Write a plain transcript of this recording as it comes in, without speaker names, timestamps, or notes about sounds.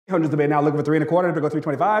Hundreds of bid now, looking for 3 1/4 to go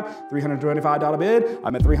 325, $325 bid.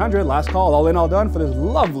 I'm at 300, last call, all in, all done for this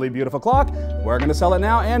lovely, beautiful clock. We're gonna sell it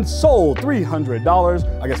now and sold $300.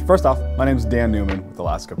 I guess first off, my name is Dan Newman with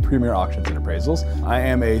Alaska Premier Auctions and Appraisals. I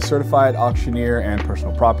am a certified auctioneer and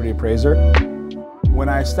personal property appraiser. When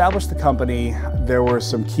I established the company, there were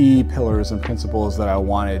some key pillars and principles that I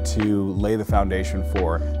wanted to lay the foundation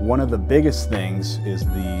for. One of the biggest things is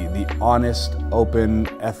the honest, open,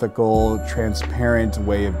 ethical, transparent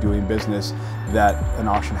way of doing business that an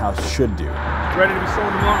auction house should do. Ready to be sold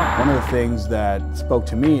tomorrow. One of the things that spoke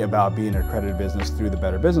to me about being an accredited business through the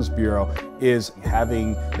Better Business Bureau is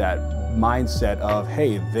having that mindset of,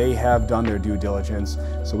 hey, they have done their due diligence.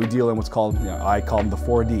 So we deal in what's called, I call them the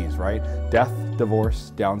 4 Ds, right? Death,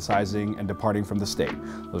 divorce, downsizing, and departing from the state.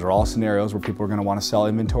 Those are all scenarios where people are gonna wanna sell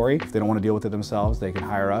inventory. If they don't wanna deal with it themselves, they can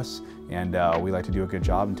hire us. And we like to do a good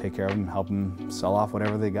job and take care of them, help them sell off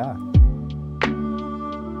whatever they got.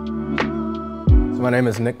 My name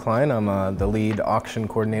is Nick Klein. I'm the lead auction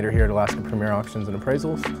coordinator here at Alaska Premier Auctions and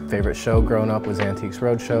Appraisals. Favorite show growing up was Antiques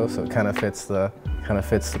Roadshow, so it kind of fits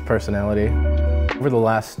the personality. Over the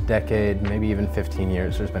last decade, maybe even 15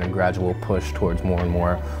 years, there's been a gradual push towards more and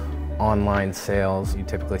more online sales. You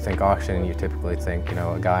typically think auction, and you typically think,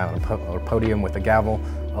 a guy on a podium with a gavel.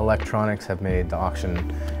 Electronics have made the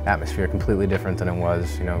auction atmosphere completely different than it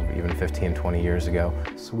was, even 15, 20 years ago.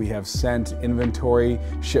 So we have sent inventory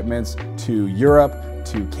shipments to Europe,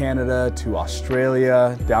 to Canada, to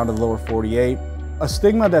Australia, down to the lower 48. A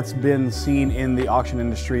stigma that's been seen in the auction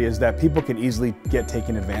industry is that people can easily get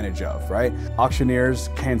taken advantage of, right? Auctioneers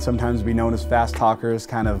can sometimes be known as fast talkers,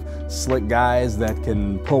 kind of slick guys that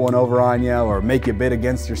can pull one over on you or make you bid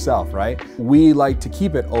against yourself, right? We like to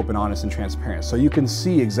keep it open, honest, and transparent. So you can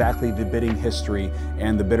see exactly the bidding history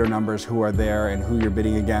and the bidder numbers, who are there and who you're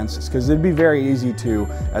bidding against. Because it'd be very easy to,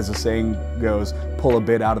 as the saying goes, pull a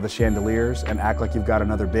bid out of the chandeliers and act like you've got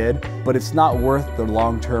another bid, but it's not worth the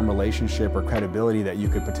long-term relationship or credibility that you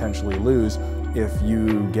could potentially lose if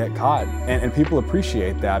you get caught. And people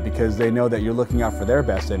appreciate that because they know that you're looking out for their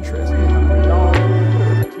best interest.